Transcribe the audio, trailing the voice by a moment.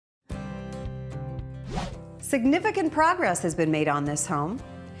Significant progress has been made on this home.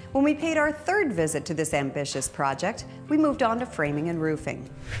 When we paid our third visit to this ambitious project, we moved on to framing and roofing.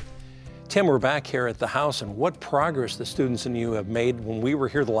 Tim, we're back here at the house, and what progress the students and you have made. When we were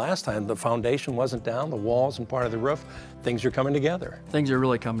here the last time, the foundation wasn't down, the walls and part of the roof. Things are coming together. Things are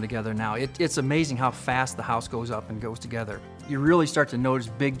really coming together now. It's amazing how fast the house goes up and goes together. You really start to notice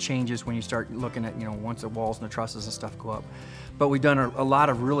big changes when you start looking at, once the walls and the trusses and stuff go up. But we've done a lot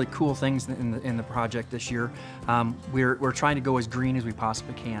of really cool things in the project this year. We're trying to go as green as we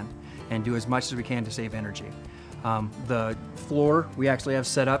possibly can and do as much as we can to save energy. The floor we actually have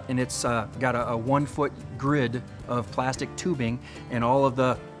set up, and it's got a 1-foot grid of plastic tubing, and all of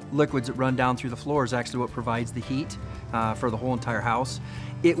the liquids that run down through the floor is actually what provides the heat for the whole entire house.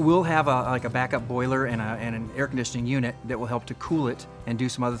 It will have like a backup boiler and an air conditioning unit that will help to cool it and do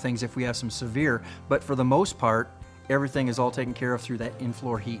some other things if we have some severe, but for the most part, everything is all taken care of through that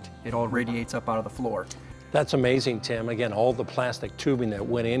in-floor heat. It all radiates up out of the floor. That's amazing, Tim. Again, all the plastic tubing that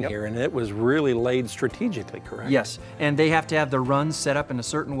went in here, and it was really laid strategically, correct? Yes, and they have to have the runs set up in a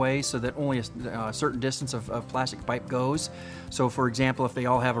certain way so that only a certain distance of plastic pipe goes. So for example, if they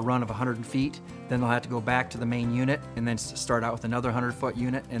all have a run of 100 feet, then they'll have to go back to the main unit and then start out with another 100-foot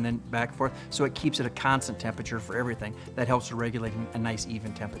unit and then back and forth. So it keeps it a constant temperature for everything. That helps to regulate a nice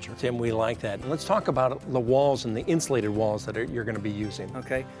even temperature. Tim, we like that. Let's talk about the walls and the insulated walls that you're going to be using.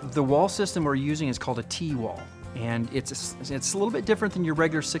 Okay. The wall system we're using is called a T-wall. And it's a little bit different than your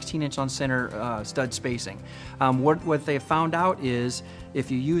regular 16-inch on center stud spacing. What they found out is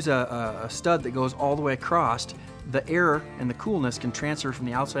if you use a stud that goes all the way across, the air and the coolness can transfer from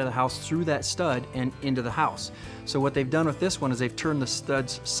the outside of the house through that stud and into the house. So what they've done with this one is they've turned the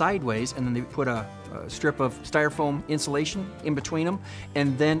studs sideways, and then they put a strip of styrofoam insulation in between them,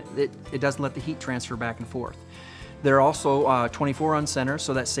 and then it doesn't let the heat transfer back and forth. They're also 24 on center,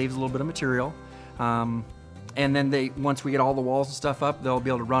 so that saves a little bit of material. And then once we get all the walls and stuff up, they'll be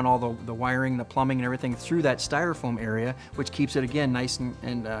able to run all the wiring, the plumbing and everything through that styrofoam area, which keeps it again nice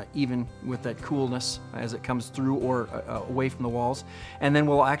and even with that coolness as it comes through or away from the walls. And then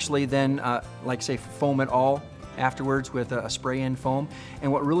we'll actually then, like say, foam it all afterwards with a spray-in foam. And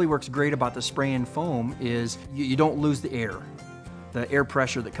what really works great about the spray-in foam is you don't lose the air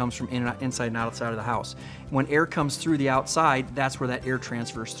pressure that comes from inside and outside of the house. When air comes through the outside, that's where that air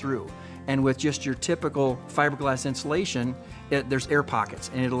transfers through. And with just your typical fiberglass insulation, there's air pockets,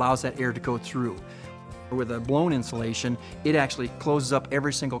 and it allows that air to go through. With a blown insulation, it actually closes up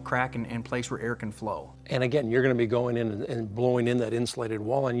every single crack and place where air can flow. And again, you're going to be going in and blowing in that insulated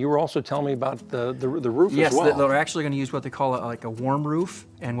wall. And you were also telling me about the roof as well. Yes, they're actually going to use what they call like a warm roof.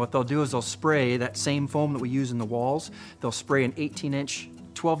 And what they'll do is they'll spray that same foam that we use in the walls. They'll spray an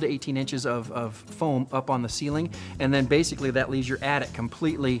 12 to 18 inches of foam up on the ceiling, and then basically that leaves your attic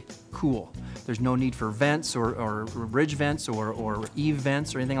completely cool. There's no need for vents or ridge vents or eave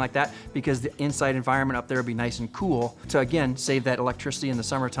vents or anything like that, because the inside environment up there will be nice and cool to, again, save that electricity in the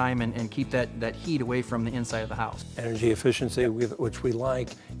summertime and keep that heat away from the inside of the house. Energy efficiency, which we like.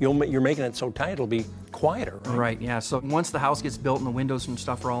 You're making it so tight it'll be quieter, right? Right, yeah. So once the house gets built and the windows and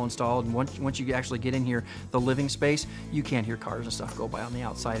stuff are all installed, and once you actually get in here, the living space, you can't hear cars and stuff go by on the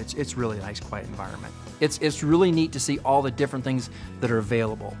outside. It's really a nice, quiet environment. It's really neat to see all the different things that are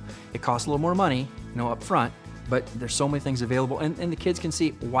available. It costs a little more money, up front, but there's so many things available, and the kids can see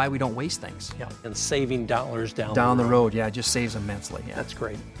why we don't waste things. Yeah, and saving dollars down the road. Yeah, it just saves immensely. Yeah. That's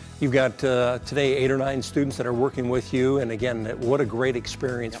great. You've got today 8 or 9 students that are working with you, and again, what a great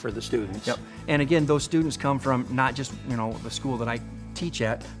experience for the students. Yep. And again, those students come from not just the school that I teach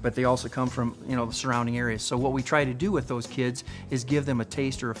at, but they also come from the surrounding areas. So what we try to do with those kids is give them a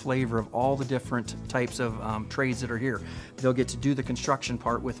taste or a flavor of all the different types of trades that are here. They'll get to do the construction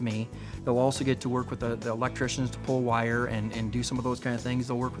part with me. They'll also get to work with the electricians to pull wire and do some of those kind of things.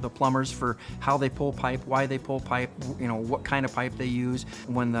 They'll work with the plumbers for how they pull pipe, why they pull pipe, what kind of pipe they use.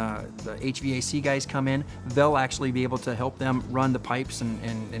 When the HVAC guys come in, they'll actually be able to help them run the pipes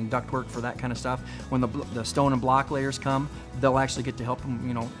and ductwork for that kind of stuff. When the stone and block layers come, they'll actually get to help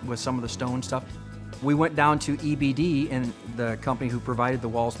them, with some of the stone stuff. We went down to EBD, and the company who provided the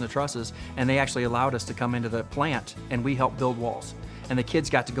walls and the trusses, and they actually allowed us to come into the plant, and we helped build walls. And the kids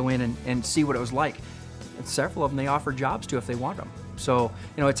got to go in and see what it was like. And several of them they offered jobs to if they want them. So,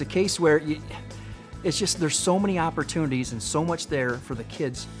 it's a case where it's just, there's so many opportunities and so much there for the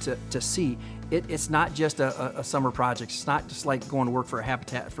kids to see. It's not just a summer project. It's not just like going to work for a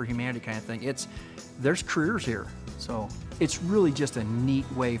Habitat for Humanity kind of thing. There's careers here. So it's really just a neat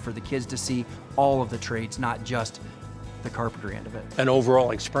way for the kids to see all of the trades, not just the carpentry end of it. An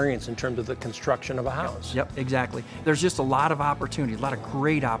overall experience in terms of the construction of a house. Yep, exactly. There's just a lot of opportunities, a lot of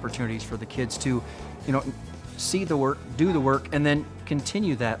great opportunities for the kids to, you know, see the work, do the work, and then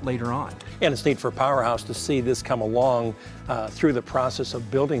continue that later on. And it's neat for PowerHouse to see this come along through the process of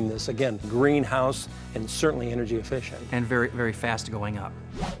building this, again, greenhouse and certainly energy efficient. And very, very fast going up.